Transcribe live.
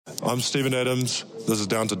I'm Stephen Adams. This is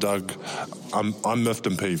Down to Doug. I'm miffed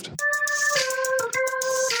and peeved.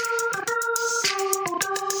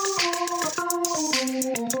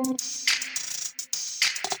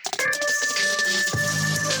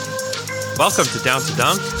 Welcome to Down to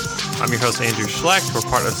Dunk. I'm your host, Andrew Schlecht. We're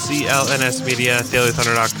part of CLNS Media,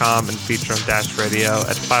 DailyThunder.com, and feature on Dash Radio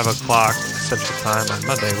at 5 o'clock Central Time on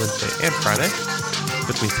Monday, Wednesday, and Friday.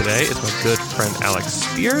 With me today is my good friend, Alex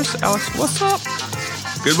Spears. Alex, what's up?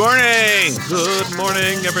 Good morning! Good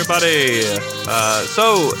morning, everybody.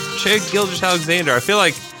 So, Shai Gilgeous-Alexanders, I feel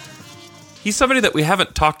like he's somebody that we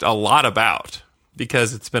haven't talked a lot about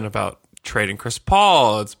because it's been about trading Chris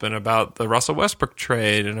Paul. It's been about the Russell Westbrook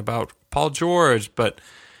trade and about Paul George. But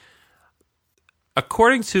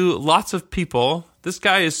according to lots of people, this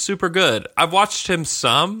guy is super good. I've watched him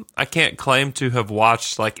some. I can't claim to have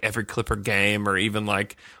watched like every Clipper game or even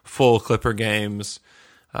like full Clipper games.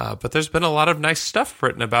 But there's been a lot of nice stuff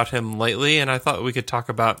written about him lately, and I thought we could talk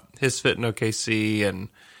about his fit in OKC and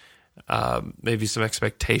maybe some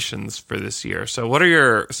expectations for this year. So what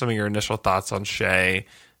are some of your initial thoughts on Shai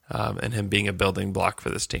and him being a building block for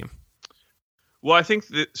this team? Well, I think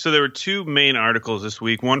so there were two main articles this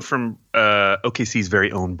week. One from OKC's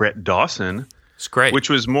very own Brett Dawson. It's great. Which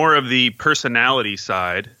was more of the personality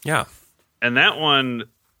side. Yeah. And that one,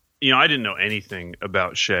 I didn't know anything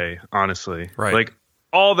about Shai, honestly. Right. Like,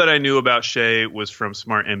 all that I knew about Shai was from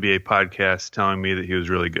Smart NBA podcasts telling me that he was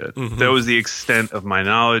really good. Mm-hmm. That was the extent of my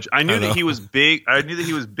knowledge. I knew that he was big. I knew that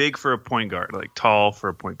he was big for a point guard, like tall for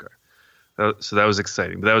a point guard. So that was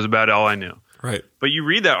exciting. But that was about all I knew. Right. But you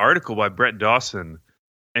read that article by Brett Dawson,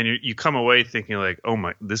 and you come away thinking like, oh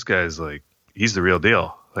my, this guy's like, he's the real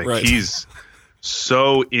deal. Like He's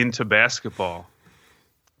so into basketball.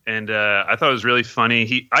 And I thought it was really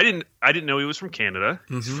funny. I didn't know he was from Canada.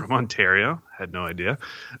 He's from Ontario. Had no idea.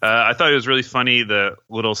 I thought it was really funny, the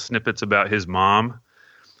little snippets about his mom.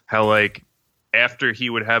 How like after he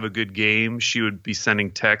would have a good game, she would be sending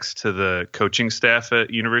texts to the coaching staff at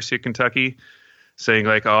University of Kentucky, saying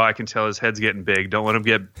like, "Oh, I can tell his head's getting big. Don't let him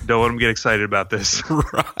get excited about this."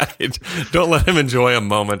 Right. Don't let him enjoy a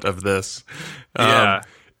moment of this. Yeah.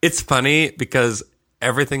 It's funny because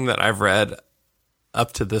everything that I've read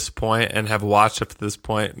up to this point and have watched up to this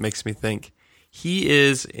point makes me think he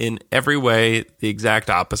is in every way the exact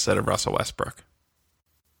opposite of Russell Westbrook.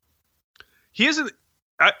 He isn't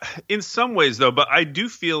in some ways though, but I do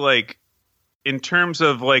feel like in terms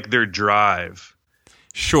of like their drive,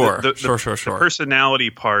 sure. The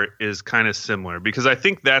personality part is kind of similar because I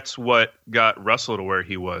think that's what got Russell to where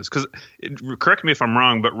he was. Because correct me if I'm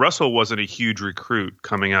wrong, but Russell wasn't a huge recruit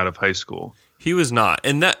coming out of high school. He was not.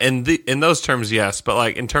 In those terms, yes. But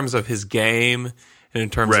like in terms of his game and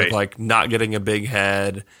in terms of like not getting a big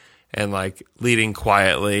head and like leading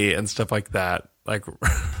quietly and stuff like that, like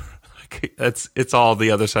it's all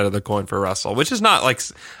the other side of the coin for Russell. Which is not like,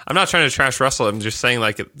 I'm not trying to trash Russell. I'm just saying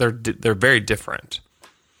like they're very different.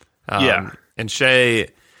 And Shai,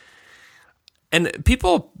 and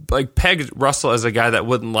people like pegged Russell as a guy that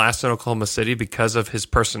wouldn't last in Oklahoma City because of his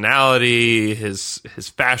personality, his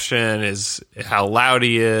fashion, how loud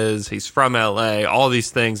he is. He's from LA, all these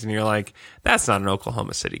things, and you're like, that's not an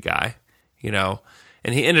Oklahoma City guy, And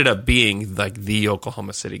he ended up being like the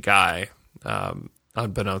Oklahoma City guy,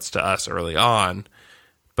 unbeknownst to us early on.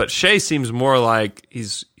 But Shai seems more like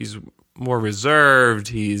he's more reserved.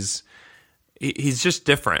 He's just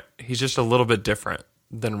different. He's just a little bit different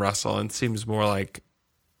than Russell and seems more like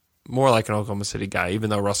an Oklahoma City guy, even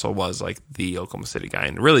though Russell was like the Oklahoma City guy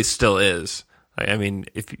and really still is. I mean,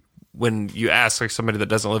 when you ask like somebody that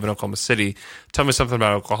doesn't live in Oklahoma City, tell me something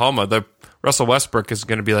about Oklahoma, the Russell Westbrook is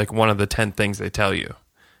going to be like one of the 10 things they tell you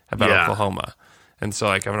about Oklahoma. And so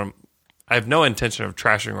like I have no intention of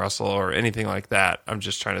trashing Russell or anything like that. I'm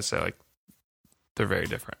just trying to say like they're very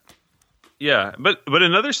different. Yeah, but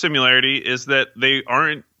another similarity is that they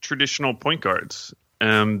aren't traditional point guards.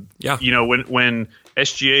 When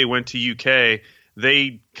SGA went to UK,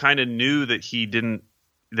 they kind of knew that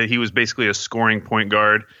he was basically a scoring point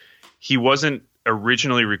guard. He wasn't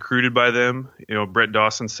originally recruited by them. Brett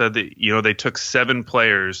Dawson said that they took 7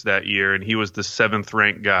 players that year, and he was the 7th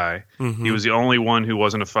ranked guy. Mm-hmm. He was the only one who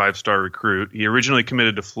wasn't a 5-star recruit. He originally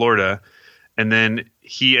committed to Florida. And then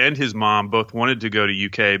he and his mom both wanted to go to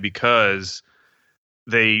UK because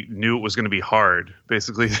they knew it was going to be hard.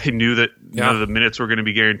 Basically, they knew that none of the minutes were going to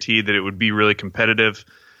be guaranteed, that it would be really competitive.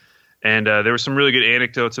 And there were some really good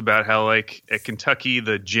anecdotes about how, like, at Kentucky,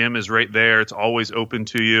 the gym is right there. It's always open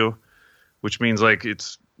to you, which means, like,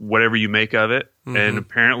 it's whatever you make of it. Mm-hmm. And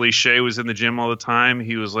apparently Shai was in the gym all the time.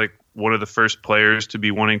 He was, like, one of the first players to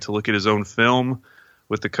be wanting to look at his own film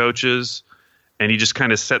with the coaches. And he just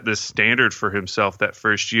kind of set this standard for himself that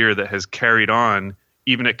first year that has carried on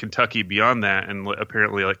even at Kentucky beyond that. And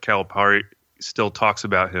apparently, like, Calipari still talks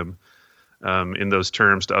about him in those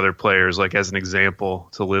terms to other players, like as an example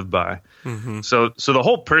to live by. Mm-hmm. So the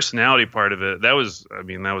whole personality part of it, that was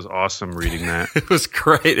awesome reading that. It was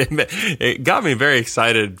great. It got me very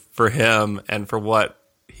excited for him and for what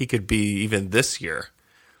he could be even this year.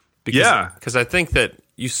 Because I think that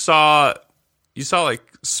you saw like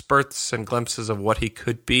spurts and glimpses of what he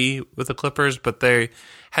could be with the Clippers, but they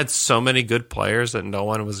had so many good players that no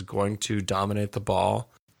one was going to dominate the ball.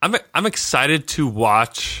 I'm excited to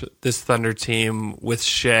watch this Thunder team with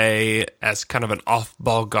Shai as kind of an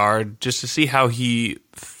off-ball guard, just to see how he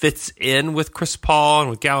fits in with Chris Paul and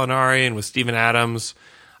with Gallinari and with Steven Adams.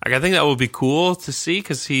 Like, I think that would be cool to see,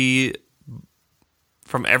 because he,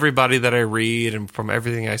 from everybody that I read and from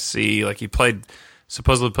everything I see, like, he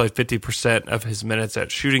supposedly played 50% of his minutes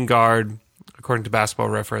at shooting guard, according to Basketball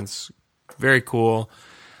Reference. Very cool.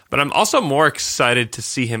 But I'm also more excited to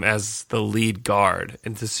see him as the lead guard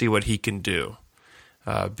and to see what he can do.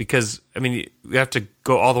 Because, I mean, we have to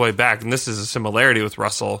go all the way back, and this is a similarity with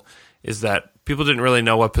Russell, is that people didn't really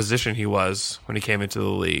know what position he was when he came into the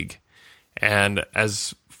league. And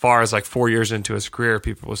as far as like 4 years into his career,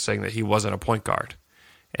 people were saying that he wasn't a point guard.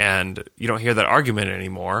 And you don't hear that argument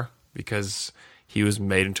anymore because he was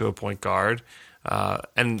made into a point guard.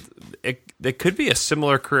 And it could be a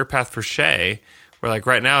similar career path for Shai, where, like,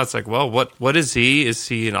 right now it's like, well, what is he? Is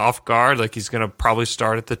he an off guard? Like, he's going to probably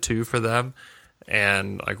start at the 2 for them.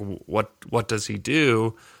 And, like, what does he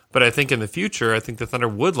do? But I think in the future, I think the Thunder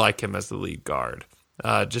would like him as the lead guard,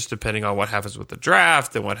 just depending on what happens with the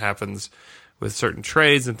draft and what happens with certain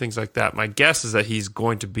trades and things like that. My guess is that he's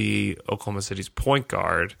going to be Oklahoma City's point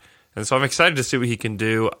guard. And so I'm excited to see what he can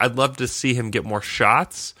do. I'd love to see him get more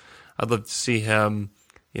shots. I'd love to see him,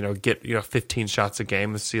 get 15 shots a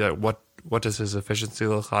game and see, like, what does his efficiency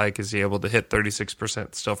look like? Is he able to hit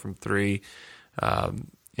 36% still from 3?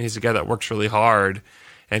 And he's a guy that works really hard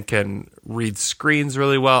and can read screens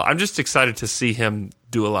really well. I'm just excited to see him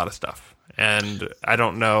do a lot of stuff. And I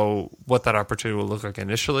don't know what that opportunity will look like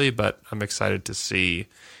initially, but I'm excited to see,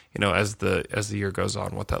 as the year goes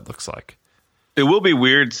on, what that looks like. It will be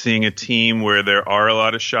weird seeing a team where there are a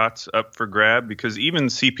lot of shots up for grab, because even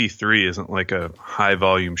CP3 isn't like a high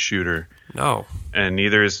volume shooter. No. And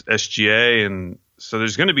neither is SGA. And so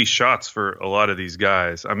there's going to be shots for a lot of these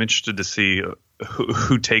guys. I'm interested to see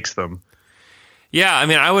who takes them. Yeah, I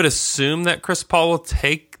mean, I would assume that Chris Paul will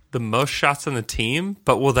take the most shots on the team,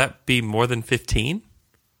 but will that be more than 15?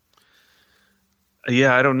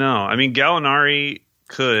 Yeah, I don't know. I mean, Gallinari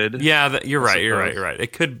could. Yeah, you're right.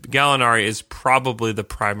 It could. Gallinari is probably the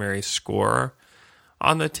primary scorer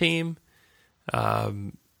on the team. This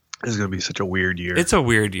is going to be such a weird year. It's a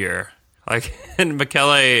weird year. Like, and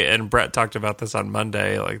Michele and Brett talked about this on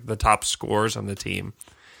Monday, like the top scorers on the team.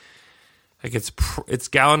 Like, it's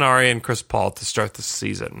Gallinari and Chris Paul to start the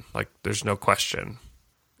season. Like, there's no question.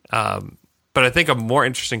 But I think a more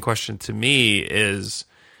interesting question to me is,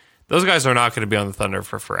 those guys are not going to be on the Thunder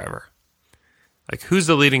for forever. Like, who's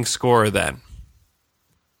the leading scorer then?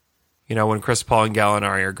 When Chris Paul and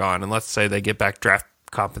Gallinari are gone, and let's say they get back draft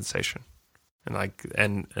compensation,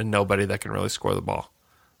 and nobody that can really score the ball.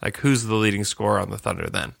 Like, who's the leading scorer on the Thunder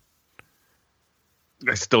then?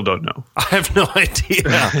 I still don't know. I have no idea.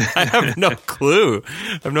 I have no clue.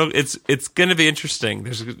 It's going to be interesting.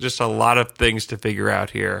 There's just a lot of things to figure out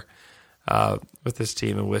here with this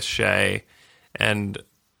team and with Shai. And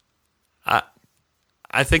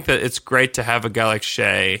I think that it's great to have a guy like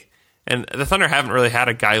Shai. And the Thunder haven't really had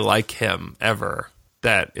a guy like him ever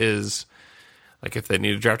that is, like, if they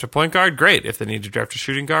need to draft a point guard, great. If they need to draft a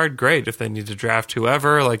shooting guard, great. If they need to draft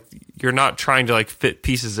whoever, like, you're not trying to, like, fit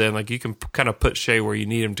pieces in. Like, you can kind of put Shai where you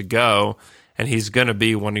need him to go, and he's going to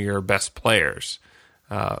be one of your best players,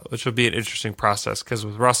 which will be an interesting process. Because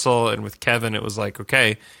with Russell and with Kevin, it was like,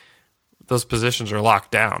 okay, those positions are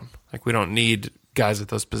locked down. Like, we don't need guys at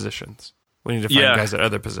those positions. We need to find guys at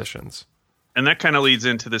other positions. And that kind of leads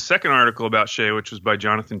into the second article about Shai, which was by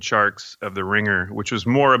Jonathan Tjarks of The Ringer, which was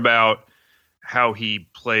more about how he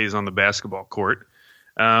plays on the basketball court.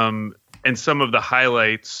 And some of the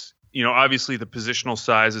highlights, obviously the positional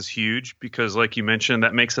size is huge because, like you mentioned,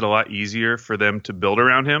 that makes it a lot easier for them to build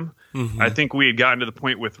around him. Mm-hmm. I think we had gotten to the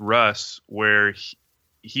point with Russ where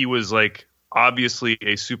he was, like, obviously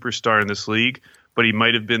a superstar in this league, but he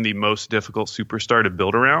might have been the most difficult superstar to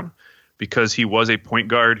build around because he was a point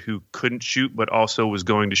guard who couldn't shoot but also was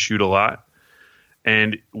going to shoot a lot.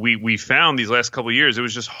 And we found these last couple of years, it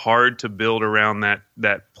was just hard to build around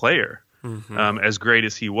that player. as great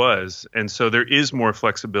as he was. And so there is more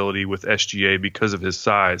flexibility with SGA because of his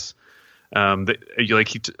size. Jonathan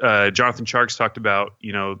Tjarks talked about,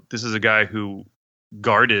 this is a guy who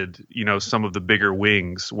guarded, some of the bigger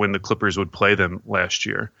wings when the Clippers would play them last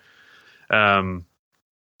year.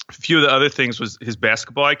 A few of the other things was his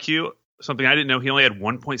basketball IQ. Something I didn't know. He only had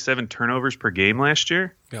 1.7 turnovers per game last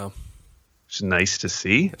year. Yeah. Which is nice to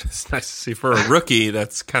see. It's nice to see for a rookie.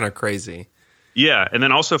 That's kind of crazy. Yeah. And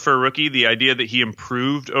then also for a rookie, the idea that he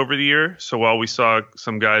improved over the year. So while we saw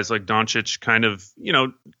some guys like Doncic kind of,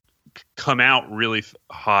 come out really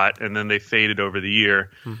hot and then they faded over the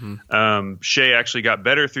year, Shai actually got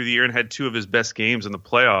better through the year and had two of his best games in the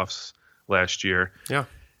playoffs last year. Yeah.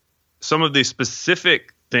 Some of the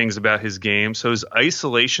specific things about his game. So his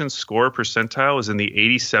isolation score percentile is in the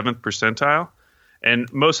 87th percentile. And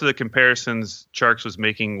most of the comparisons Tjarks was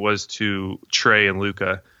making was to Trae and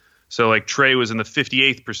Luka. So like Trae was in the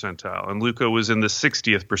 58th percentile and Luka was in the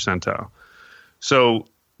 60th percentile. So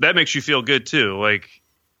that makes you feel good too. Like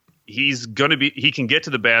he can get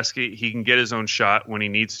to the basket. He can get his own shot when he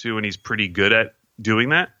needs to. And he's pretty good at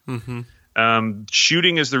doing that.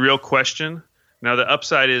 Shooting is the real question. Now, the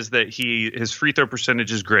upside is that his free throw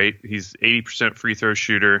percentage is great. He's 80% free throw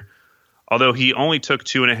shooter, although he only took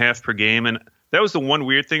 2.5 per game. And that was the one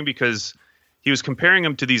weird thing because he was comparing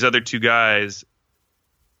him to these other two guys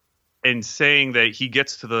and saying that he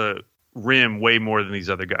gets to the rim way more than these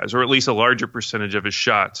other guys, or at least a larger percentage of his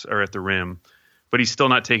shots are at the rim, but he's still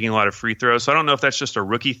not taking a lot of free throws. So I don't know if that's just a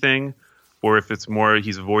rookie thing or if it's more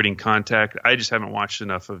he's avoiding contact. I just haven't watched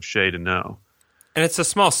enough of Shai to know. And it's a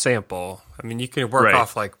small sample. I mean, you can work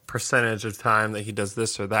off like percentage of time that he does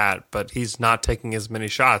this or that, but he's not taking as many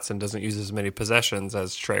shots and doesn't use as many possessions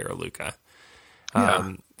as Trae or Luka.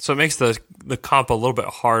 Yeah. So it makes the comp a little bit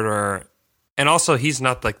harder. And also, he's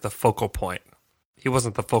not like the focal point. He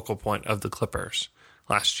wasn't the focal point of the Clippers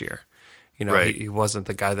last year. He wasn't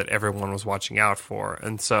the guy that everyone was watching out for.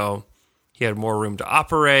 And so he had more room to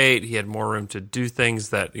operate. He had more room to do things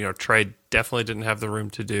that, Trae definitely didn't have the room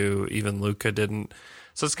to do. Even Luka didn't.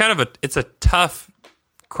 So it's kind of a tough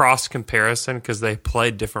cross comparison because they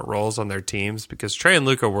played different roles on their teams, because Trae and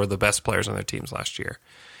Luka were the best players on their teams last year.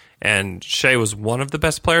 And Shai was one of the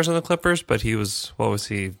best players on the Clippers, but he was, what was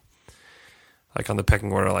he, like on the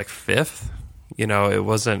pecking order, like fifth? He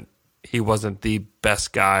wasn't the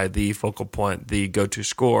best guy, the focal point, the go-to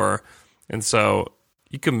scorer. And so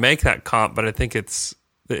you can make that comp, but I think it's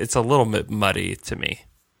a little bit muddy to me.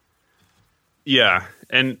 Yeah,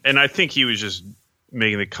 and I think he was just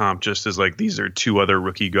making the comp just as like these are two other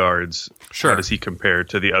rookie guards. Sure. How does he compare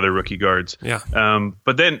to the other rookie guards? Yeah.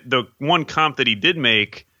 But then the one comp that he did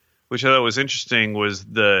make, which I thought was interesting, was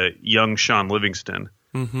the young Sean Livingston.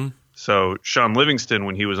 Mm-hmm. So Sean Livingston,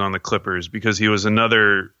 when he was on the Clippers, because he was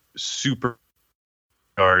another super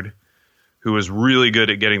guard who was really good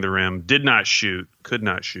at getting the rim, could not shoot,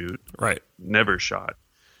 right? Never shot.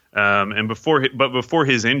 And before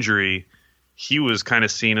his injury, he was kind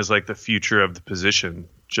of seen as like the future of the position.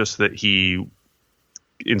 Just that he,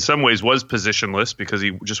 in some ways, was positionless because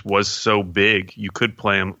he just was so big. You could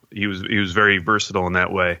play him. He was very versatile in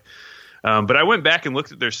that way. But I went back and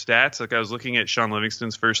looked at their stats. Like I was looking at Sean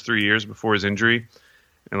Livingston's first 3 years before his injury,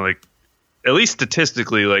 and like at least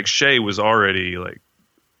statistically, like Shai was already like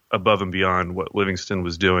above and beyond what Livingston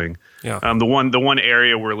was doing. Yeah. The one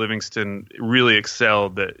area where Livingston really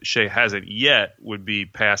excelled that Shai hasn't yet would be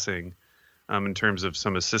passing, in terms of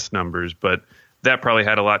some assist numbers, but that probably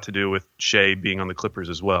had a lot to do with Shai being on the Clippers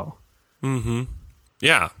as well. Mm-hmm.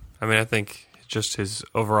 Yeah. I mean, I think just his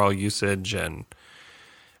overall usage and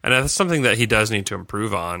that's something that he does need to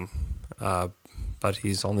improve on. But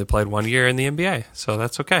he's only played 1 year in the NBA, so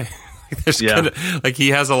that's okay. He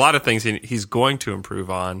has a lot of things he's going to improve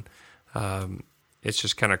on. It's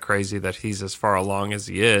just kind of crazy that he's as far along as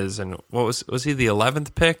he is. And what was he the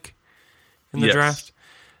 11th pick in the draft?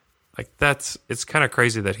 Like it's kind of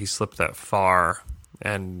crazy that he slipped that far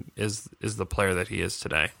and is the player that he is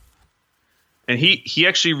today. And he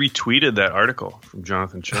actually retweeted that article from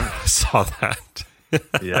Jonathan Tjarks. I saw that.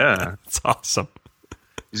 Yeah, it's awesome.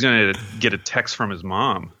 He's going to get a text from his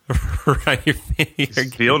mom. Right.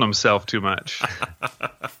 He's feeling himself too much.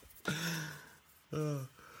 Do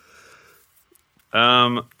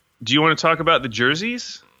you want to talk about the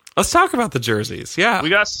jerseys? Let's talk about the jerseys. Yeah. We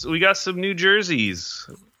got some new jerseys.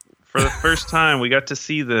 For the first time, we got to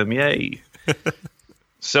see them. Yay.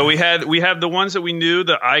 So we have the ones that we knew,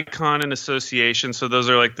 the icon and association. So those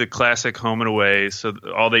are like the classic home and away. So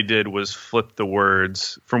all they did was flip the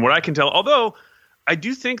words from what I can tell. Although I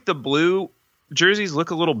do think the blue jerseys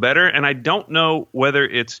look a little better, and I don't know whether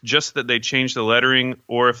it's just that they changed the lettering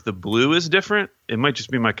or if the blue is different. It might just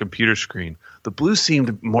be my computer screen. The blue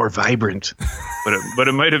seemed more vibrant, but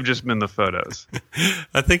it might have just been the photos.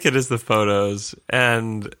 I think it is the photos,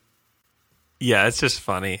 and yeah, it's just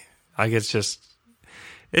funny. Like it's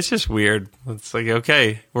just weird. It's like,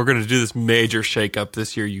 okay, we're going to do this major shakeup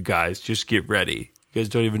this year, you guys. Just get ready. You guys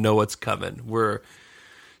don't even know what's coming. We're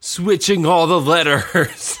switching all the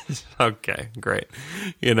letters. Okay, great.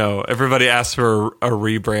 Everybody asks for a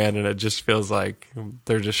rebrand, and it just feels like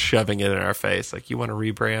they're just shoving it in our face. Like, you want a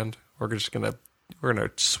rebrand? We're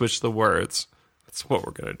gonna switch the words. That's what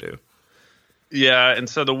we're gonna do. Yeah, and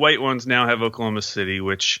so the white ones now have Oklahoma City,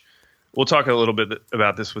 which we'll talk a little bit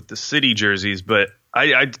about this with the city jerseys, but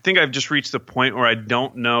I think I've just reached the point where I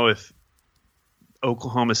don't know if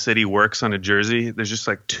Oklahoma City works on a jersey. There's just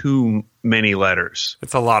like too many letters.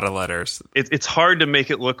 It's a lot of letters. It's hard to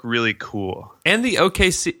make it look really cool. And the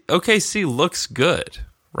OKC looks good,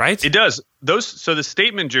 right? It does. So the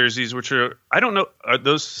statement jerseys, which are, I don't know, are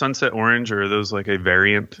those sunset orange or are those like a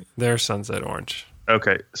variant? They're sunset orange.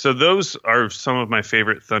 Okay. So those are some of my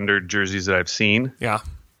favorite Thunder jerseys that I've seen. Yeah.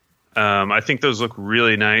 I think those look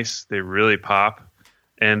really nice. They really pop.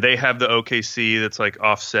 And they have the OKC that's like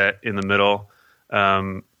offset in the middle.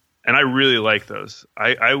 And I really like those.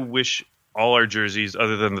 I wish all our jerseys,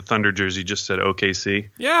 other than the Thunder jersey, just said OKC.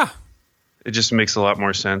 Yeah. It just makes a lot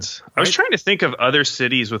more sense. I was trying to think of other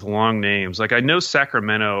cities with long names. Like, I know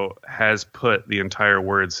Sacramento has put the entire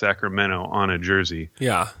word Sacramento on a jersey.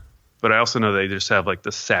 Yeah. But I also know they just have like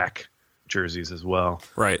the Sac jerseys as well.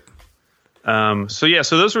 Right. So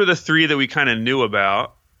those were the three that we kind of knew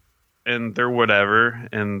about, and they're whatever.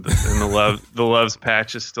 And the Loves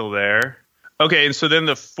patch is still there. Okay, and so then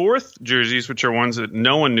the fourth jerseys, which are ones that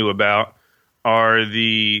no one knew about, are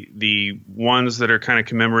the ones that are kind of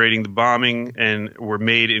commemorating the bombing and were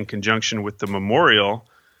made in conjunction with the memorial.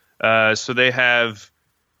 So they have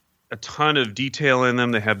a ton of detail in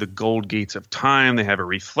them. They have the gold gates of time. They have a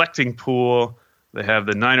reflecting pool. They have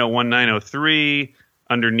the 901, 903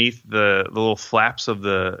 underneath the little flaps of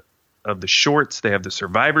the shorts. They have the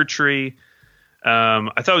survivor tree.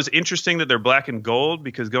 I thought it was interesting that they're black and gold,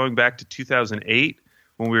 because going back to 2008,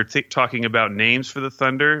 when we were talking about names for the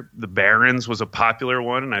Thunder, the Barons was a popular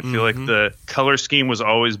one, and I feel like the color scheme was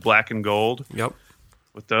always black and gold. Yep.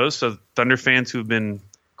 With those, so Thunder fans who've been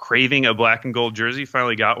craving a black and gold jersey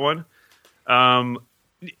finally got one.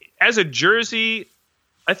 As a jersey,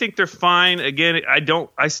 I think they're fine. Again,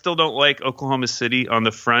 I still don't like Oklahoma City on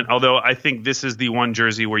the front, although I think this is the one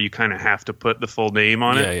jersey where you kind of have to put the full name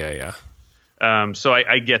on it. Yeah. So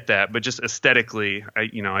I get that, but just aesthetically,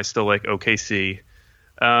 I still like OKC.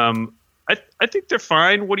 I think they're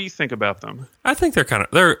fine. What do you think about them? I think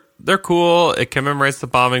they're cool. It commemorates the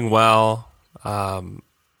bombing well.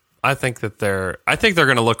 I think they're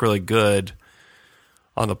going to look really good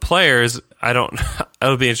on the players. It'll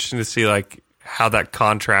be interesting to see like how that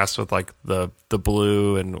contrasts with like the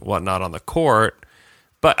blue and whatnot on the court.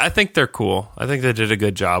 But I think they're cool. I think they did a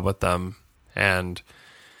good job with them, and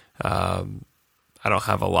I don't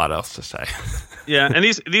have a lot else to say. Yeah, and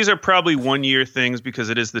these are probably 1 year things, because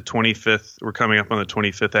it is the 25th. We're coming up on the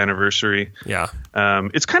 25th anniversary. Yeah.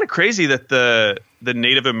 It's kind of crazy that the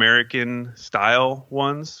Native American style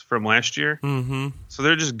ones from last year, so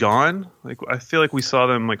they're just gone. Like, I feel like we saw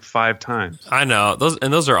them like 5 times. I know.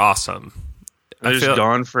 Those are awesome. They're just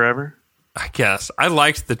gone forever. I guess. I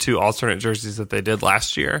liked the 2 alternate jerseys that they did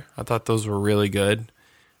last year. I thought those were really good.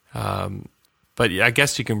 But I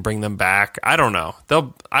guess you can bring them back. I don't know.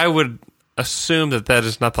 I would assume that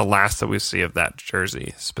is not the last that we see of that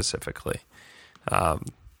jersey specifically. But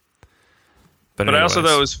I also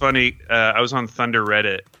thought it was funny. I was on Thunder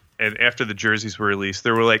Reddit, and after the jerseys were released,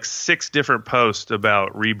 there were like 6 different posts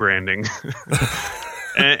about rebranding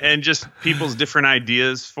and just people's different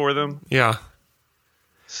ideas for them. Yeah.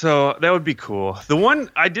 So that would be cool.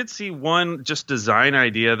 I did see one just design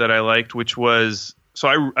idea that I liked, which was, so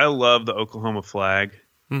I love the Oklahoma flag,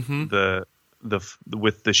 the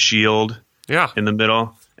with the shield in the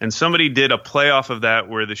middle. And somebody did a playoff of that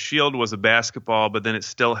where the shield was a basketball, but then it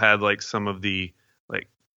still had like some of the like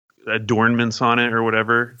adornments on it or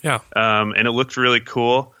whatever. Yeah. And it looked really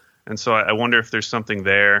cool. And so I wonder if there's something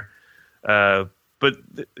there. But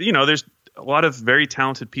there's a lot of very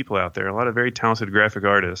talented people out there, a lot of very talented graphic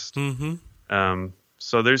artists.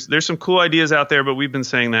 So there's some cool ideas out there, but we've been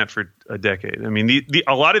saying that for a decade. I mean,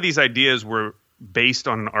 a lot of these ideas were based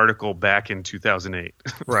on an article back in 2008.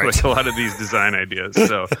 Right. Like a lot of these design ideas.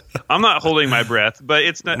 So I'm not holding my breath, but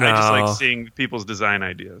it's not. No. I just like seeing people's design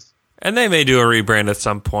ideas. And they may do a rebrand at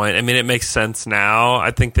some point. I mean, it makes sense now. I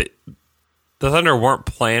think that the Thunder weren't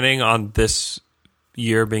planning on this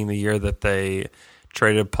year being the year that they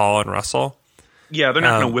traded Paul and Russell. Yeah, they're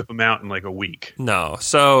not going to whip them out in like a week. No.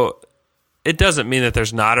 So it doesn't mean that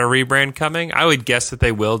there's not a rebrand coming. I would guess that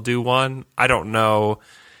they will do one. I don't know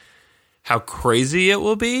how crazy it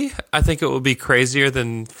will be. I think it will be crazier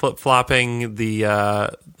than flip-flopping the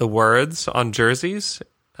words on jerseys.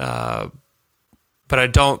 But I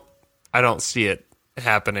don't see it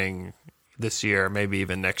happening this year, maybe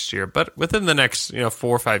even next year. But within the next 4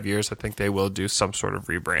 or 5 years, I think they will do some sort of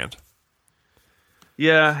rebrand.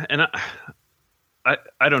 Yeah, and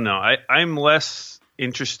I don't know. I'm less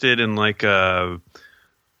interested in like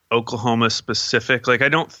Oklahoma specific. Like I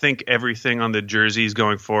don't think everything on the jerseys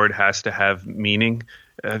going forward has to have meaning.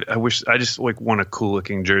 I just like want a cool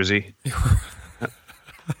looking jersey.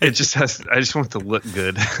 It just has. I just want it to look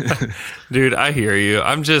good. Dude, I hear you.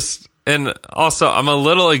 And also I'm a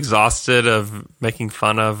little exhausted of making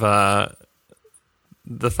fun of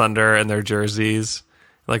the Thunder and their jerseys.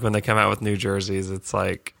 Like when they come out with new jerseys, it's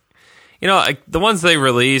like, like the ones they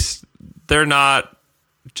released, they're not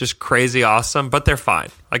just crazy awesome, but they're fine.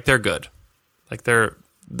 Like they're good. Like they're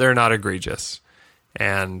not egregious.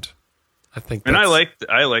 And I think I like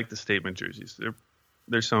the statement jerseys.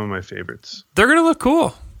 They're some of my favorites. They're going to look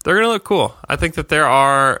cool. I think that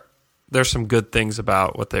there's some good things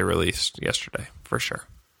about what they released yesterday, for sure.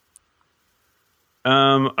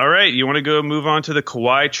 All right, you want to go move on to the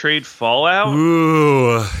Kawhi trade fallout?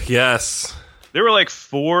 Ooh, yes. There were like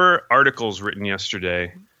 4 articles written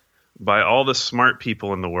yesterday by all the smart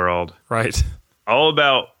people in the world. Right. All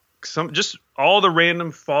about just all the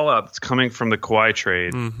random fallout that's coming from the Kawhi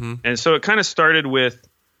trade. Mm-hmm. And so it kind of started with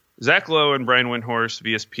Zach Lowe and Brian Windhorst of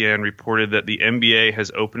ESPN reported that the NBA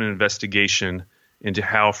has opened an investigation into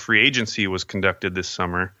how free agency was conducted this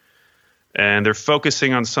summer. And they're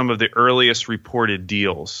focusing on some of the earliest reported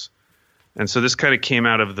deals. And so this kind of came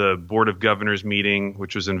out of the Board of Governors meeting,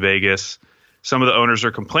 which was in Vegas. Some of the owners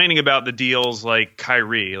are complaining about the deals like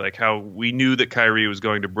Kyrie, like how we knew that Kyrie was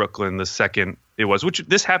going to Brooklyn the second it was, which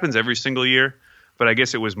this happens every single year, but I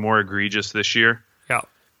guess it was more egregious this year. Yeah.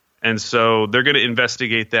 And so they're going to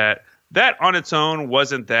investigate that. That on its own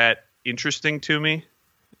wasn't that interesting to me.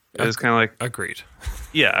 It was kind of like... Agreed.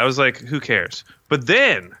 Yeah, I was like, who cares? But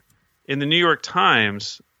then in the New York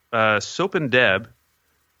Times, Soap and Deb,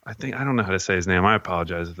 I don't know how to say his name. I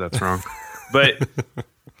apologize if that's wrong. But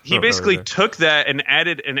he basically took that and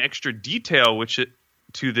added an extra detail, which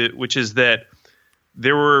is that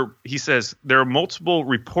he says there are multiple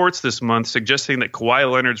reports this month suggesting that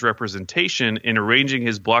Kawhi Leonard's representation in arranging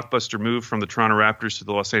his blockbuster move from the Toronto Raptors to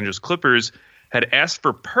the Los Angeles Clippers had asked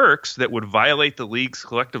for perks that would violate the league's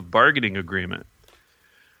collective bargaining agreement.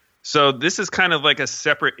 So this is kind of like a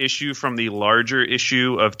separate issue from the larger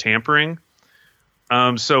issue of tampering.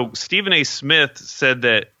 So Stephen A. Smith said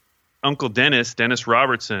that Uncle Dennis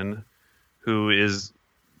Robertson, who is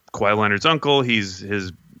Kawhi Leonard's uncle, he's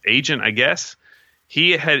his agent, I guess.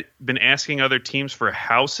 He had been asking other teams for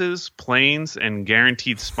houses, planes, and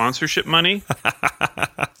guaranteed sponsorship money.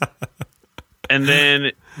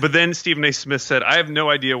 But then Stephen A. Smith said, I have no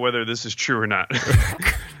idea whether this is true or not.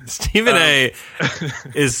 Stephen A.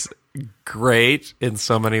 is great in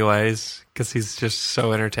so many ways because he's just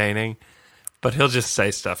so entertaining. But he'll just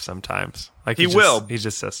say stuff sometimes. Like he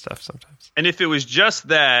just says stuff sometimes. And if it was just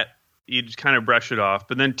that, you'd kind of brush it off.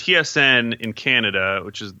 But then TSN in Canada,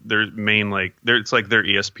 which is their main, it's like their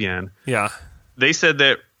ESPN. Yeah. They said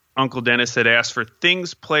that Uncle Dennis had asked for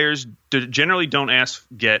things players generally don't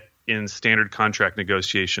get in standard contract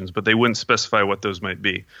negotiations, but they wouldn't specify what those might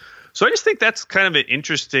be. So I just think that's kind of an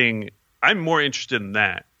interesting. I'm more interested in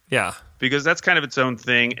that. Yeah. Because that's kind of its own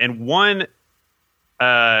thing. And one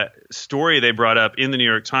story they brought up in the New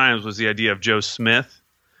York Times was the idea of Joe Smith.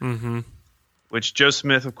 Mm-hmm. Which Joe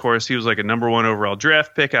Smith, of course, he was like a number 1 overall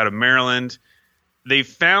draft pick out of Maryland. They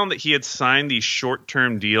found that he had signed these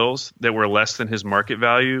short-term deals that were less than his market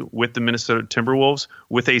value with the Minnesota Timberwolves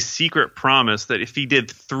with a secret promise that if he did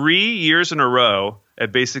 3 years in a row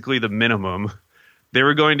at basically the minimum, they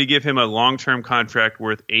were going to give him a long-term contract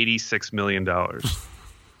worth $86 million,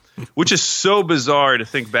 which is so bizarre to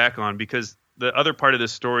think back on because the other part of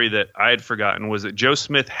this story that I had forgotten was that Joe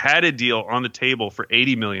Smith had a deal on the table for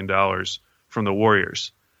 $80 million from the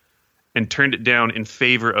Warriors and turned it down in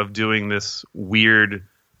favor of doing this weird,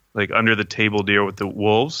 like under the table deal with the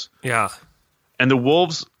Wolves. Yeah. And the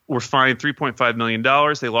Wolves were fined $3.5 million.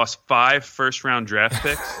 They lost 5 first-round draft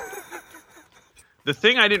picks. The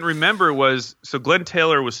thing I didn't remember was, so Glenn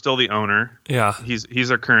Taylor was still the owner. Yeah.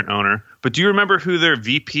 He's our current owner. But do you remember who their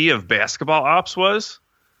VP of basketball ops was?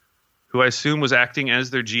 Who I assume was acting as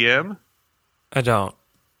their GM? I don't.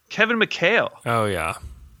 Kevin McHale. Oh, yeah.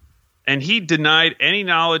 And he denied any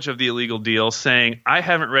knowledge of the illegal deal, saying, I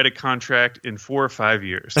haven't read a contract in 4 or 5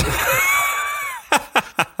 years.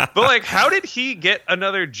 But, like, how did he get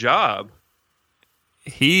another job?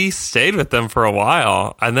 He stayed with them for a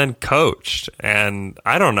while and then coached, and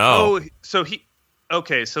I don't know. Oh,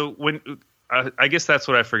 so when I guess that's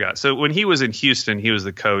what I forgot. So when he was in Houston, he was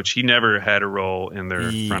the coach. He never had a role in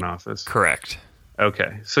their front office. Correct.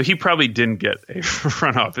 Okay, so he probably didn't get a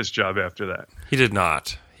front office job after that. He did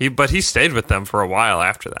not. But he stayed with them for a while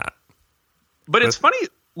after that. But it's funny,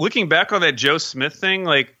 looking back on that Joe Smith thing,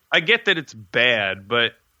 like, I get that it's bad,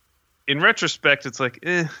 but in retrospect, it's like,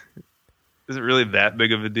 is it really that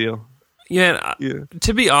big of a deal? Yeah.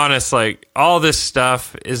 To be honest, like, all this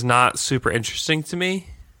stuff is not super interesting to me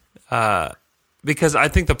because I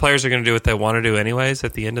think the players are going to do what they want to do anyways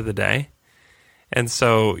at the end of the day. And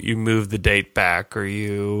so you move the date back or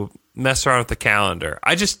you mess around with the calendar.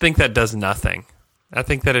 I just think that does nothing. I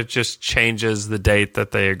think that it just changes the date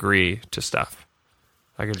that they agree to stuff.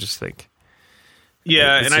 I could just think.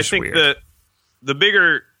 Yeah, and I think weird. the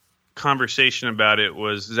bigger conversation about it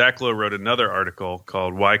was Zach Lowe wrote another article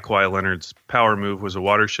called Why Kawhi Leonard's Power Move Was a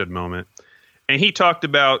Watershed Moment. And he talked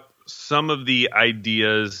about some of the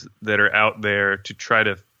ideas that are out there to try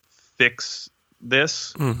to fix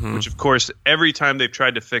this, which, of course, every time they've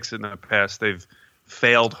tried to fix it in the past, they've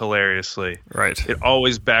failed hilariously. Right. It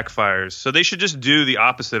always backfires. So they should just do the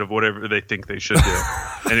opposite of whatever they think they should do,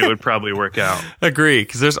 and it would probably work out. Agree,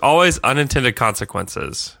 because there's always unintended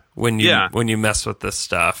consequences when you mess with this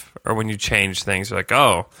stuff or when you change things. You're like,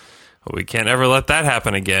 oh, well, we can't ever let that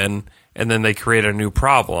happen again, and then they create a new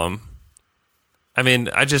problem. I mean,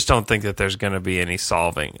 I just don't think that there's going to be any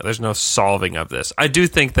solving. There's no solving of this. I do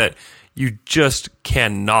think that you just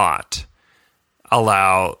cannot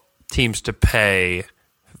allow teams to pay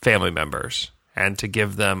family members and to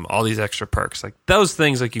give them all these extra perks. Like those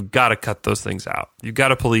things, like you've got to cut those things out. You've got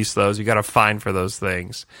to police those. You've got to fine for those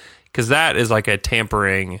things. Because that is like a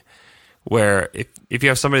tampering where if you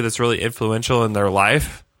have somebody that's really influential in their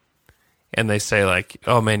life and they say like,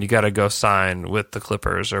 oh man, you got to go sign with the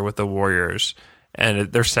Clippers or with the Warriors.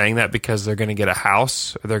 And they're saying that because they're going to get a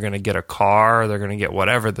house or they're going to get a car or they're going to get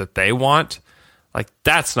whatever that they want. Like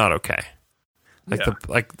that's not okay.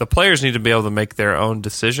 The players need to be able to make their own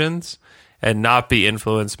decisions and not be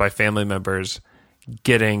influenced by family members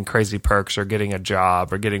getting crazy perks or getting a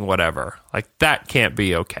job or getting whatever. Like that can't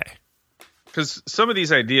be okay. Because some of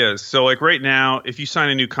these ideas, so like right now, if you sign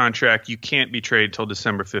a new contract, you can't be traded till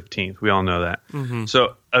December 15th. We all know that. Mm-hmm.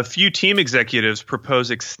 So a few team executives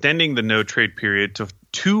propose extending the no trade period to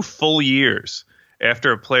 2 full years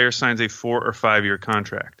after a player signs a 4 or 5 year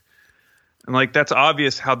contract. And like that's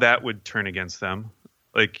obvious how that would turn against them.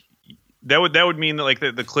 Like that would mean that like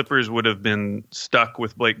the Clippers would have been stuck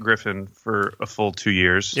with Blake Griffin for a full 2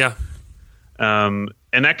 years. Yeah.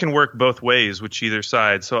 And that can work both ways with either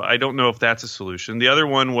side. So I don't know if that's a solution. The other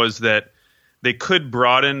one was that the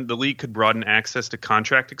league could broaden access to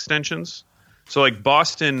contract extensions. So like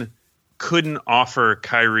Boston couldn't offer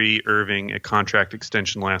Kyrie Irving a contract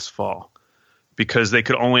extension last fall because they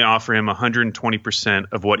could only offer him 120%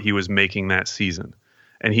 of what he was making that season.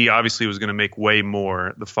 And he obviously was going to make way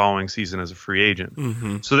more the following season as a free agent.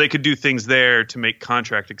 Mm-hmm. So they could do things there to make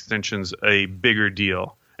contract extensions a bigger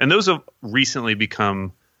deal. And those have recently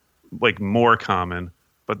become like more common,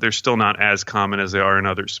 but they're still not as common as they are in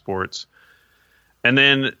other sports. And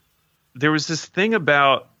then there was this thing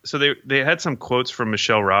about, so they had some quotes from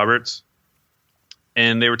Michelle Roberts,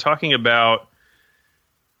 and they were talking about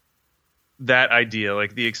that idea,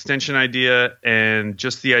 like the extension idea, and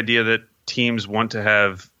just the idea that teams want to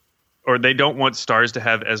have, or they don't want stars to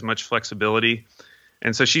have as much flexibility.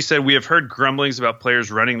 And so she said, we have heard grumblings about players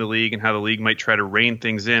running the league and how the league might try to rein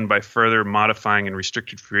things in by further modifying and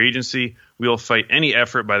restricted free agency. We will fight any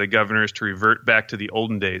effort by the governors to revert back to the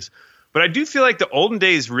olden days. But I do feel like the olden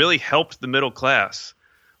days really helped the middle class.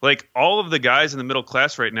 Like all of the guys in the middle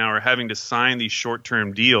class right now are having to sign these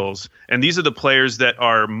short-term deals. And these are the players that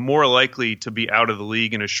are more likely to be out of the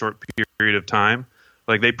league in a short period of time.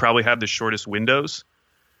 Like they probably have the shortest windows.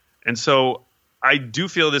 And so I do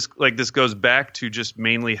feel this goes back to just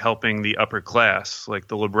mainly helping the upper class, like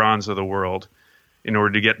the LeBrons of the world, in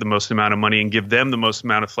order to get the most amount of money and give them the most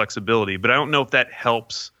amount of flexibility. But I don't know if that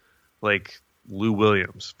helps like Lou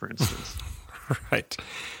Williams, for instance. Right.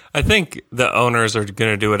 I think the owners are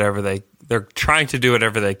going to do whatever they're trying to do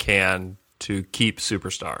whatever they can to keep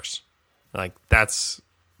superstars. Like that's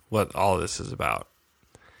what all this is about.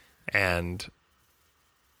 And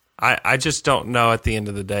I just don't know at the end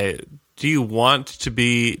of the day, do you want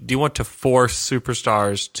to force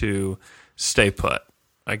superstars to stay put?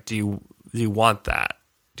 Like, do you want that?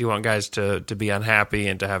 Do you want guys to be unhappy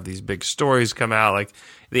and to have these big stories come out? Like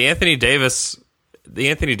the Anthony Davises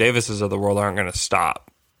of the world aren't going to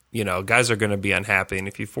stop. You know, guys are going to be unhappy, and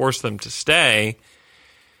if you force them to stay,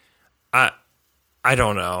 I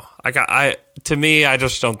don't know. To me, I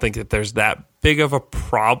just don't think that there's that big of a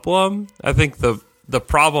problem. I think the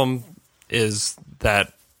problem is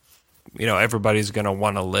that, you know, everybody's going to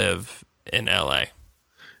want to live in LA.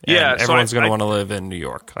 And everyone's going to want to live in New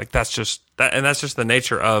York. Like that's just the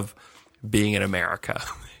nature of being in America,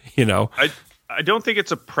 you know. I don't think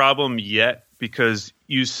it's a problem yet because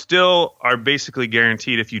you still are basically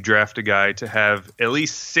guaranteed if you draft a guy to have at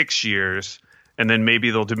least 6 years, and then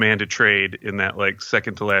maybe they'll demand a trade in that like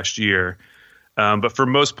second to last year. But for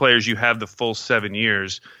most players, you have the full 7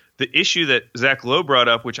 years. The issue that Zach Lowe brought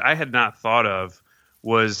up, which I had not thought of,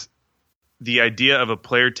 was the idea of a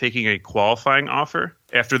player taking a qualifying offer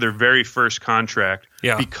after their very first contract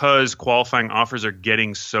because qualifying offers are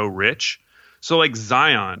getting so rich. So like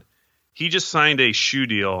Zion, he just signed a shoe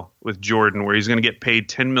deal with Jordan where he's going to get paid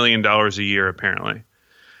 $10 million a year, apparently.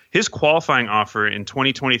 His qualifying offer in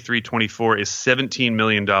 2023-24 is $17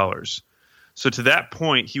 million. So to that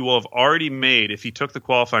point, he will have already made, if he took the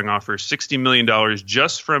qualifying offer, $60 million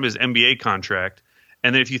just from his NBA contract.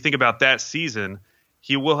 And then if you think about that season,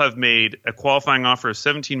 he will have made a qualifying offer of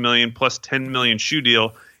 $17 million plus $10 million shoe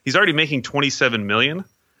deal. He's already making $27 million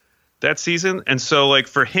that season. And so, like,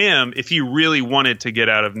 for him, if he really wanted to get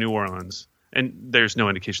out of New Orleans, and there's no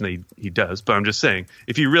indication that he does, but I'm just saying,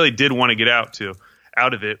 if he really did want to get out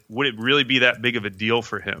of it, would it really be that big of a deal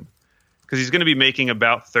for him? Because he's going to be making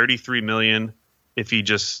about $33 million if he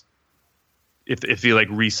like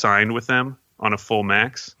re-signed with them on a full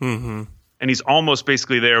max. Mm-hmm. And he's almost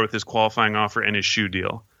basically there with his qualifying offer and his shoe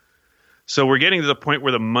deal. So we're getting to the point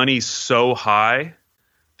where the money's so high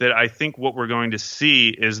that I think what we're going to see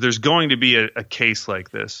is there's going to be a case like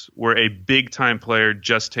this where a big-time player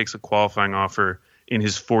just takes a qualifying offer in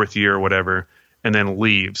his fourth year or whatever and then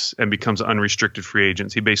leaves and becomes unrestricted free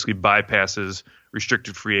agent. He basically bypasses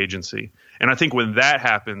restricted free agency. And I think when that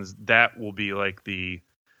happens, that will be like the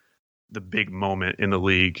big moment in the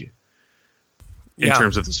league in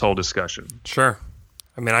terms of this whole discussion. Sure.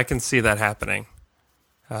 I mean, I can see that happening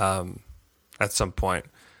at some point.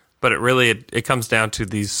 But it comes down to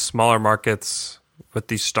these smaller markets with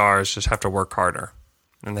these stars just have to work harder.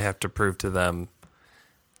 And they have to prove to them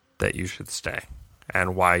that you should stay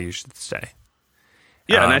and why you should stay.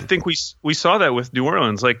 Yeah, and I think we saw that with New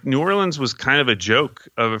Orleans. Like, New Orleans was kind of a joke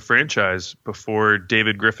of a franchise before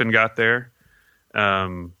David Griffin got there.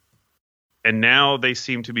 And now they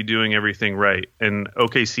seem to be doing everything right. And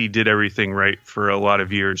OKC did everything right for a lot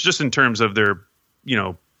of years, just in terms of their, you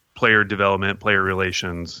know, player development, player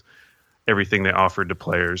relations, everything they offered to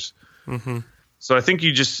players. Mm-hmm. So I think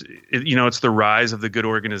it's the rise of the good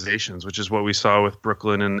organizations, which is what we saw with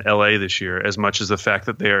Brooklyn and LA this year, as much as the fact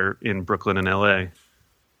that they're in Brooklyn and LA.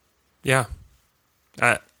 Yeah.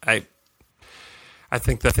 I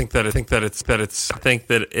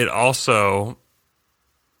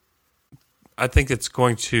think it's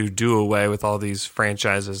going to do away with all these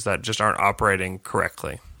franchises that just aren't operating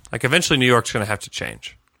correctly. Like, eventually New York's going to have to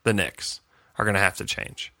change. The Knicks are going to have to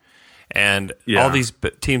change. And all these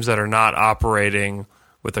teams that are not operating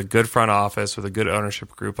with a good front office, with a good ownership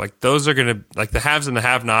group, like, those are going to, like, the haves and the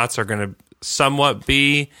have-nots are going to somewhat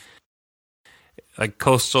be like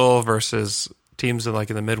coastal versus teams in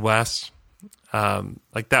the Midwest.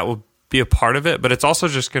 Like, that will be a part of it, but it's also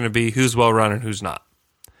just going to be who's well run and who's not.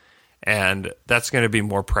 And that's going to be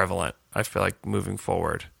more prevalent, I feel like, moving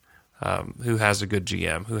forward. Who has a good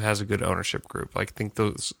GM, who has a good ownership group. Like, I think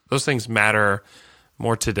those things matter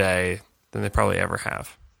more today than they probably ever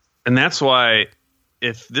have. And that's why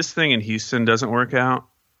if this thing in Houston doesn't work out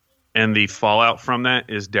and the fallout from that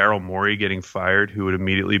is Daryl Morey getting fired, who would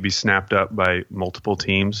immediately be snapped up by multiple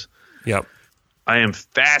teams. Yep. I am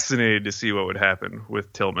fascinated to see what would happen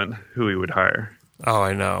with Tillman, who he would hire. Oh,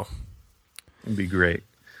 I know. It'd be great.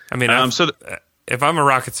 I mean, if I'm a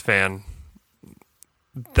Rockets fan,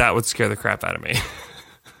 that would scare the crap out of me.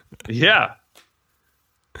 Yeah.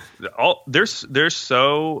 They're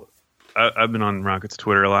so. I've been on Rockets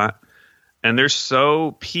Twitter a lot, and they're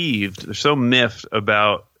so peeved. They're so miffed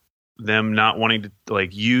about them not wanting to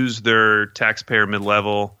use their taxpayer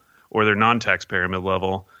mid-level or their non-taxpayer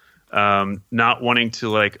mid-level, not wanting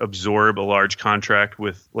to absorb a large contract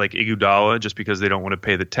with Iguodala just because they don't want to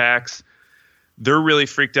pay the tax. They're really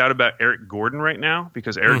freaked out about Eric Gordon right now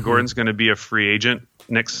because Eric Gordon's going to be a free agent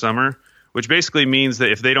next summer, which basically means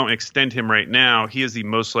that if they don't extend him right now, he is the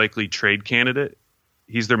most likely trade candidate.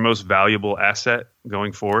 He's their most valuable asset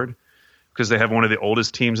going forward because they have one of the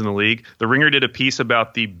oldest teams in the league. The Ringer did a piece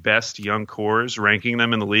about the best young cores, ranking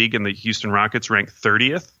them in the league, and the Houston Rockets ranked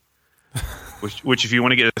 30th, which if you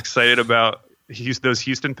want to get excited about those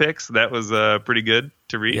Houston picks, that was pretty good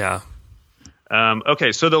to read. Yeah.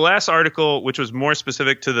 Okay, so the last article, which was more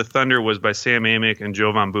specific to the Thunder, was by Sam Amick and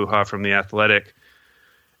Jovan Buha from The Athletic.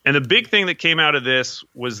 And the big thing that came out of this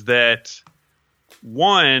was that,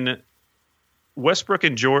 one, Westbrook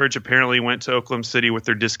and George apparently went to Oklahoma City with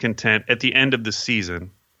their discontent at the end of the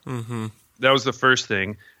season. Mm-hmm. That was the first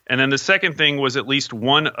thing. And then the second thing was at least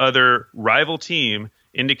one other rival team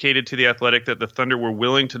indicated to The Athletic that the Thunder were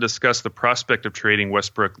willing to discuss the prospect of trading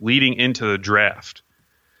Westbrook leading into the draft,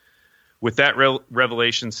 with that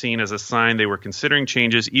revelation seen as a sign they were considering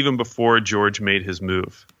changes even before George made his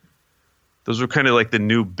move. Those were kind of like the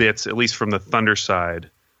new bits, at least from the Thunder side,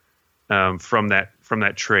 from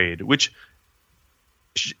that trade, which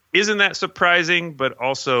isn't that surprising, but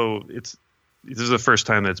also this is the first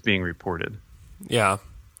time that's being reported. Yeah.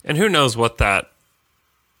 And who knows what that,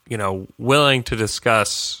 willing to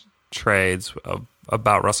discuss trades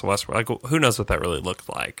about Russell Westbrook, like who knows what that really looked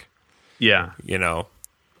like. Yeah.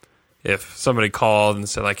 If somebody called and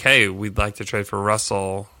said like, "Hey, we'd like to trade for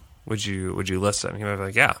Russell, would you listen?" He might be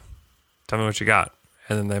like, "Yeah, tell me what you got."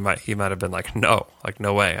 And then he might have been like, "No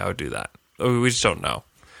way, I would do that." We just don't know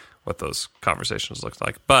what those conversations looked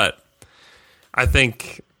like. But I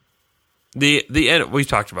think the end, we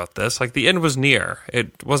talked about this, like the end was near.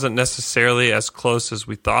 It wasn't necessarily as close as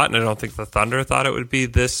we thought, and I don't think the Thunder thought it would be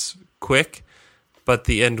this quick, but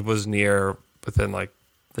the end was near within like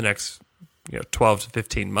the next 12 to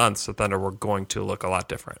 15 months. The Thunder were going to look a lot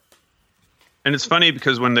different. And it's funny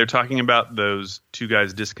because when they're talking about those two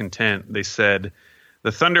guys' discontent, they said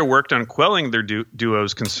the Thunder worked on quelling their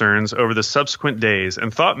duo's concerns over the subsequent days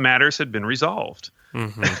and thought matters had been resolved.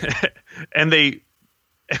 Mm-hmm.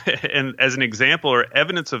 and as an example or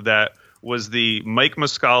evidence of that was the Mike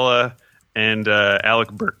Muscala and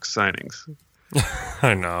Alec Burks signings.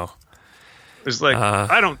 I know. It's like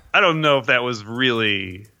I don't know if that was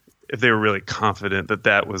really, if they were really confident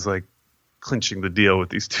that was like clinching the deal with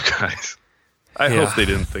these two guys. I hope they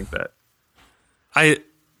didn't think that.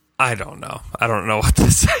 I don't know. I don't know what to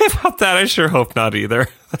say about that. I sure hope not either.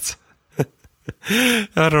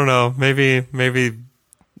 I don't know. Maybe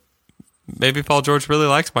Paul George really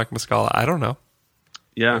likes Mike Muscala. I don't know.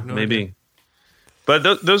 Yeah, maybe. Idea.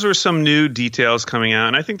 But those were some new details coming out,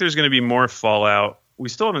 and I think there's going to be more fallout. We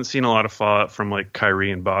still haven't seen a lot of fallout from like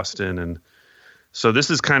Kyrie in Boston, and so this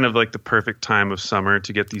is kind of like the perfect time of summer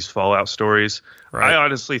to get these fallout stories. Right. I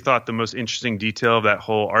honestly thought the most interesting detail of that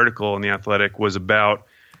whole article in The Athletic was about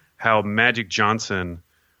how Magic Johnson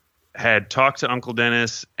had talked to Uncle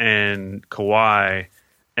Dennis and Kawhi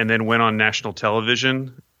and then went on national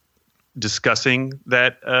television discussing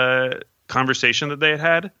that conversation that they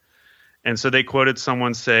had. And so they quoted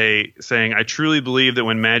someone saying, "I truly believe that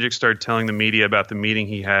when Magic started telling the media about the meeting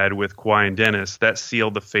he had with Kawhi and Dennis, that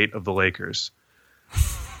sealed the fate of the Lakers."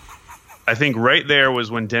 I think right there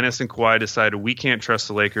was when Dennis and Kawhi decided we can't trust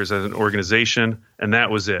the Lakers as an organization, and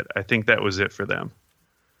that was it. I think that was it for them.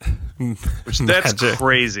 Which that's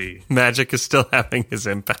crazy. Magic is still having his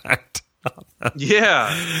impact.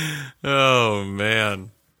 Yeah. Oh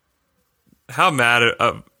man. How mad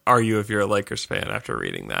are you if you're a Lakers fan after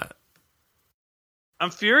reading that? I'm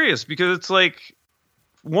furious because it's like,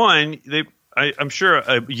 one, I'm sure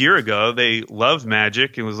a year ago they loved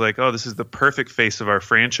Magic and was like, "Oh, this is the perfect face of our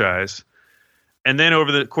franchise." And then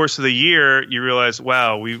over the course of the year, you realize,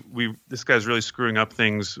 wow, this guy's really screwing up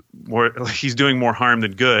things more. He's doing more harm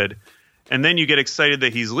than good. And then you get excited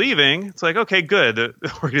that he's leaving. It's like, okay, good.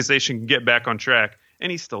 The organization can get back on track.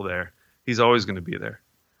 And he's still there. He's always going to be there.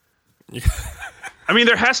 I mean,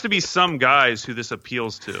 there has to be some guys who this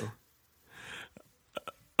appeals to.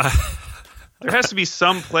 There has to be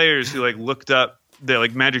some players who like looked up that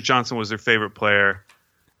like Magic Johnson was their favorite player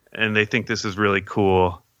and they think this is really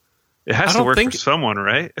cool. It has to work for someone,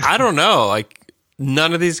 right? I don't know. Like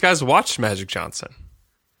none of these guys watched Magic Johnson.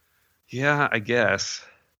 Yeah, I guess.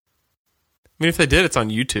 I mean, if they did, it's on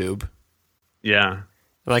YouTube. Yeah.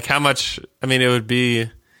 Like how much, I mean, it would be,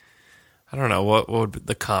 I don't know, what would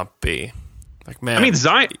the comp be? Like, man. I mean,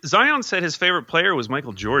 Zion said his favorite player was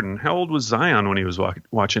Michael Jordan. How old was Zion when he was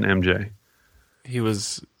watching MJ? He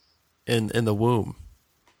was in the womb.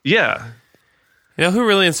 Yeah. You know who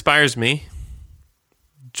really inspires me?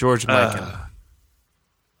 George Mikan.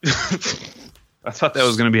 I thought that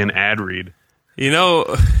was going to be an ad read. You know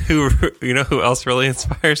who else really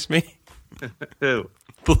inspires me? Who?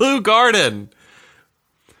 Blue Garden.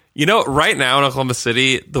 You know, right now in Oklahoma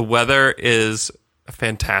City, the weather is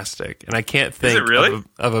fantastic. And I can't think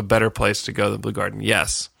of a better place to go than Blue Garden.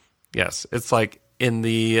 Yes. It's like in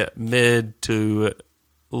the mid to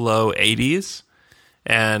low 80s.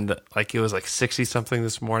 And like it was like 60 something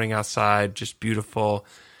this morning outside, just beautiful.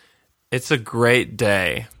 It's a great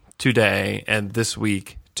day today and this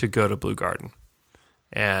week to go to Blue Garden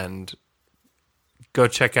and go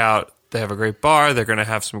check out. They have a great bar. They're going to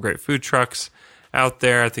have some great food trucks out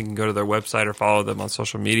there. I think you can go to their website or follow them on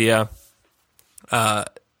social media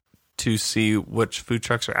to see which food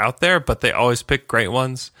trucks are out there, but they always pick great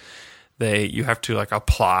ones. You have to like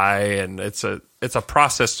apply, and it's a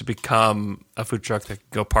process to become a food truck that can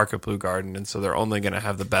go park at Blue Garden, and so they're only going to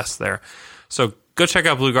have the best there. So go check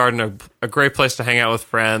out Blue Garden, a great place to hang out with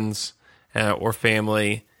friends or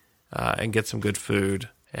family and get some good food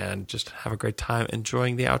and just have a great time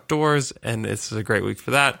enjoying the outdoors, and it's a great week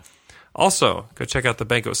for that. Also, go check out the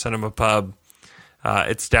Banquet Cinema Pub.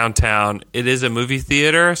 It's downtown. It is a movie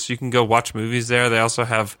theater, so you can go watch movies there. They also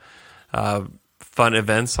have fun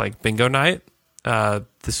events like bingo night.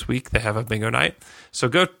 This week they have a bingo night. So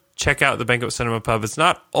go check out the Banquet Cinema Pub. It's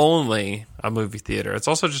not only a movie theater. It's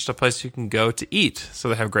also just a place you can go to eat. So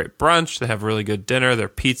they have great brunch. They have really good dinner. Their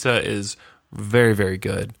pizza is very, very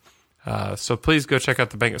good. So please go check out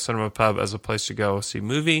the Banquet Cinema Pub as a place to go see a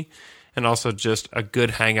movie, and also just a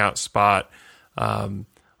good hangout spot on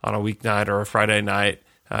a weeknight or a Friday night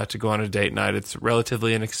to go on a date night. It's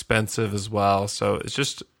relatively inexpensive as well. So it's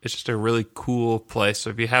just a really cool place. So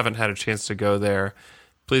if you haven't had a chance to go there,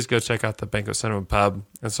 please go check out the Banquet Cinema Pub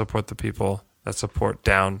and support the people that support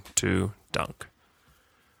Down to Dunk.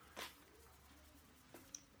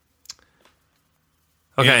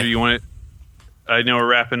 Okay. Andrew, you want it? I know we're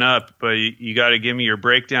wrapping up, but you got to give me your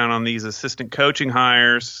breakdown on these assistant coaching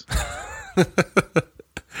hires.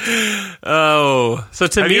 Oh, so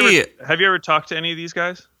to me, have you ever talked to any of these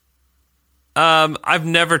guys? I've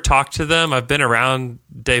never talked to them. I've been around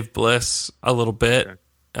Dave Bliss a little bit.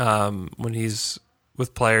 Okay. When he's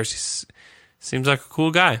with players, he seems like a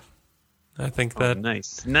cool guy. I think that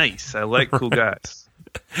nice. I like cool guys.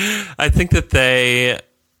 I think that they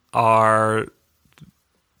are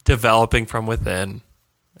developing from within,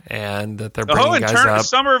 and that they're bringing guys up.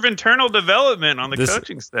 Summer of internal development on the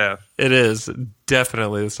coaching staff. It is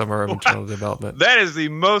definitely the summer of internal development. That is the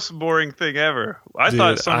most boring thing ever. I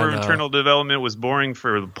thought summer of internal development was boring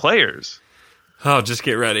for the players. Oh, just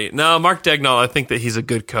get ready. No, Mark Dagnall, I think that he's a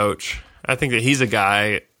good coach. I think that he's a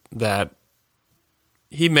guy that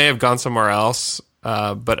he may have gone somewhere else,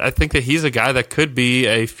 but I think that he's a guy that could be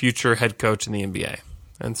a future head coach in the NBA.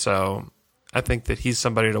 And so I think that he's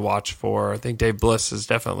somebody to watch for. I think Dave Bliss is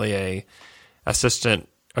definitely a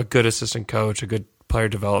good assistant coach, a good player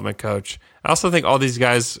development coach. I also think all these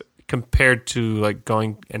guys, compared to like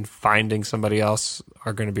going and finding somebody else,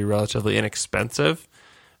 are going to be relatively inexpensive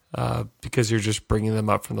because you're just bringing them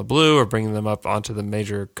up from the blue or bringing them up onto the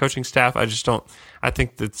major coaching staff. I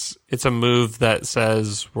think it's a move that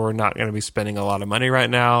says we're not going to be spending a lot of money right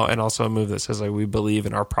now, and also a move that says like we believe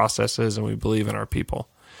in our processes and we believe in our people.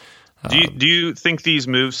 Do you think these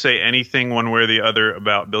moves say anything one way or the other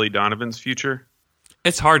about Billy Donovan's future?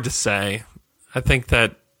 It's hard to say. I think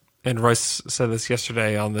that, and Royce said this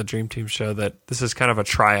yesterday on the Dream Team show, that this is kind of a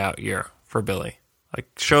tryout year for Billy. Like,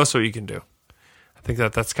 show us what you can do. I think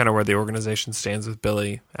that that's kind of where the organization stands with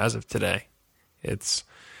Billy as of today. It's,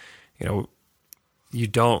 you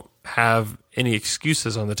don't have any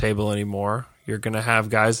excuses on the table anymore. You're going to have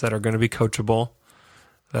guys that are going to be coachable,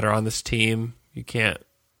 that are on this team. You can't,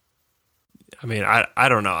 I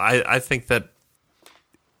don't know. I think that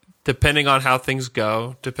depending on how things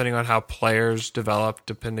go, depending on how players develop,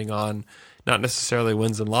 depending on not necessarily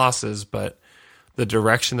wins and losses, but the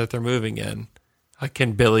direction that they're moving in,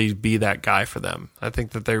 can Billy be that guy for them? I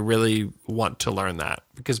think that they really want to learn that,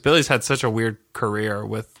 because Billy's had such a weird career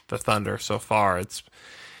with the Thunder so far.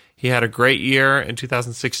 He had a great year in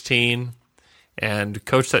 2016 and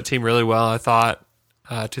coached that team really well, I thought.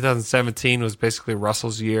 2017 was basically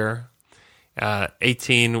Russell's year.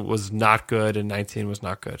 18 was not good, and 19 was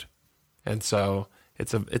not good, and so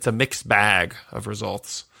it's a mixed bag of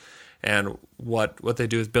results. And what they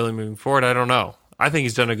do with Billy moving forward, I don't know. I think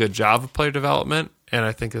he's done a good job of player development, and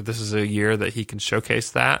I think that this is a year that he can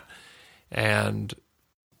showcase that and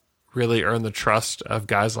really earn the trust of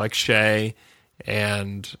guys like Shai.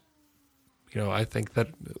 And I think that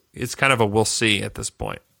it's kind of a we'll see at this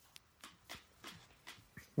point.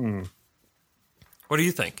 What do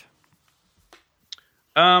you think?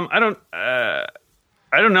 I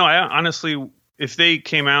don't know. I honestly, if they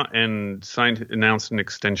came out and announced an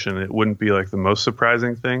extension, it wouldn't be like the most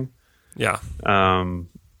surprising thing. Yeah.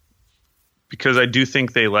 because I do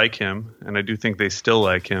think they like him, and I do think they still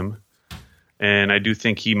like him, and I do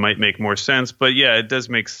think he might make more sense. But yeah, it does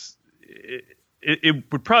make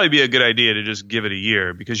it would probably be a good idea to just give it a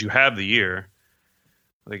year, because you have the year.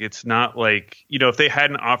 Like, it's not like, if they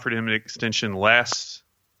hadn't offered him an extension last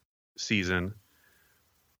season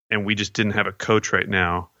and we just didn't have a coach right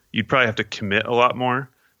now, you'd probably have to commit a lot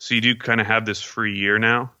more. So you do kind of have this free year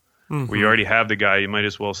now where you already have the guy. You might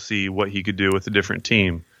as well see what he could do with a different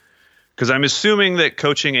team. Because I'm assuming that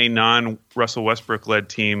coaching a non-Russell Westbrook-led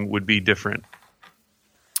team would be different.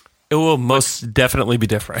 It will most definitely be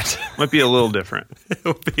different. Might be a little different. It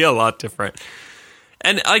will be a lot different.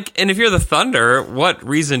 And if you're the Thunder, what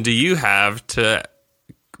reason do you have to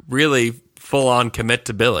really full on commit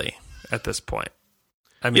to Billy at this point?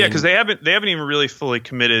 I mean, yeah, because they haven't even really fully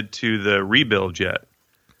committed to the rebuild yet.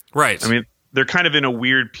 Right. I mean, they're kind of in a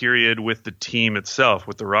weird period with the team itself,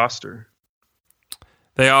 with the roster.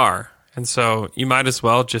 They are. And so you might as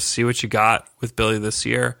well just see what you got with Billy this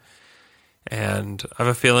year. And I have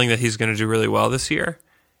a feeling that he's going to do really well this year.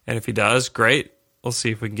 And if he does, great. We'll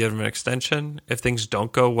see if we can give him an extension. If things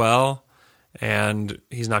don't go well and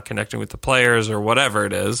he's not connecting with the players or whatever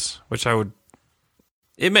it is, which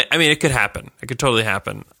it could happen. It could totally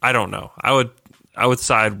happen. I don't know. I would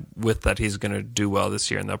side with that he's going to do well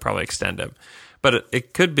this year, and they'll probably extend him. But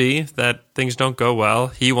it could be that things don't go well.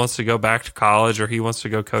 He wants to go back to college, or he wants to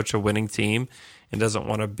go coach a winning team and doesn't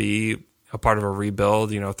want to be a part of a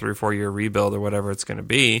rebuild, 3 or 4 year rebuild or whatever it's going to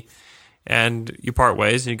be. And you part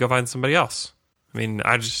ways and you go find somebody else. I mean,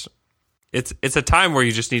 it's a time where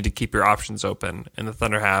you just need to keep your options open, and the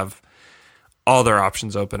Thunder have all their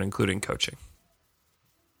options open, including coaching.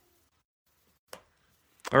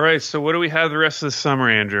 All right, so what do we have the rest of the summer,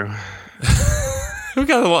 Andrew? We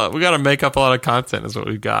got to make up a lot of content is what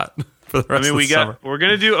we've got for the rest of the summer. We're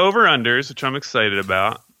going to do over-unders, which I'm excited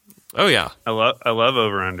about. Oh, yeah. I love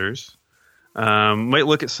over-unders. Might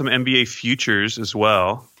look at some NBA futures as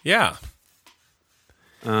well. Yeah.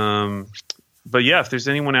 But yeah, if there's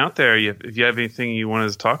anyone out there, if you have anything you want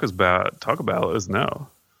us to talk about, let us know.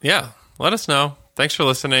 Yeah, let us know. Thanks for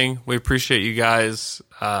listening. We appreciate you guys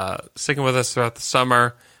sticking with us throughout the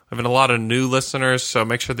summer. We've been a lot of new listeners, so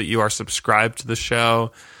make sure that you are subscribed to the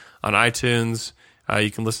show on iTunes.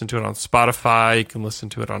 You can listen to it on Spotify. You can listen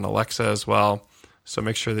to it on Alexa as well. So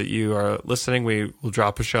make sure that you are listening. We will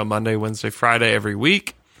drop a show Monday, Wednesday, Friday every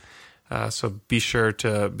week. So be sure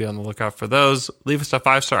to be on the lookout for those. Leave us a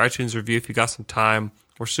 5-star iTunes review if you got some time.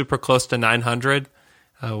 We're super close to 900,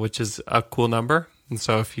 which is a cool number. And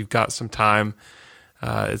so if you've got some time,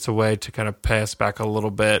 it's a way to kind of pay us back a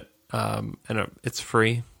little bit. And it's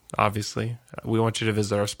free, obviously. We want you to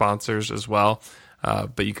visit our sponsors as well.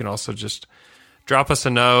 But you can also just drop us a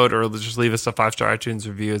note or just leave us a 5-star iTunes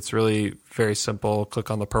review. It's really very simple.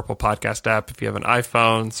 Click on the Purple Podcast app. If you have an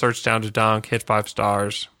iPhone, search Down to Dunk, hit 5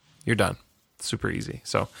 stars. You're done. It's super easy.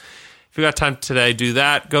 So if you got time today, do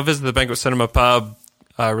that. Go visit the Banquet Cinema Pub.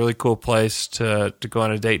 A really cool place to go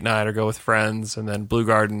on a date night or go with friends. And then Blue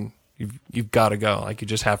Garden, you've got to go. Like, you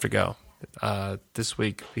just have to go this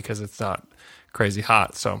week because it's not crazy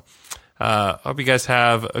hot. So hope you guys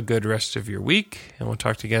have a good rest of your week, and we'll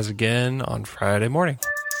talk to you guys again on Friday morning.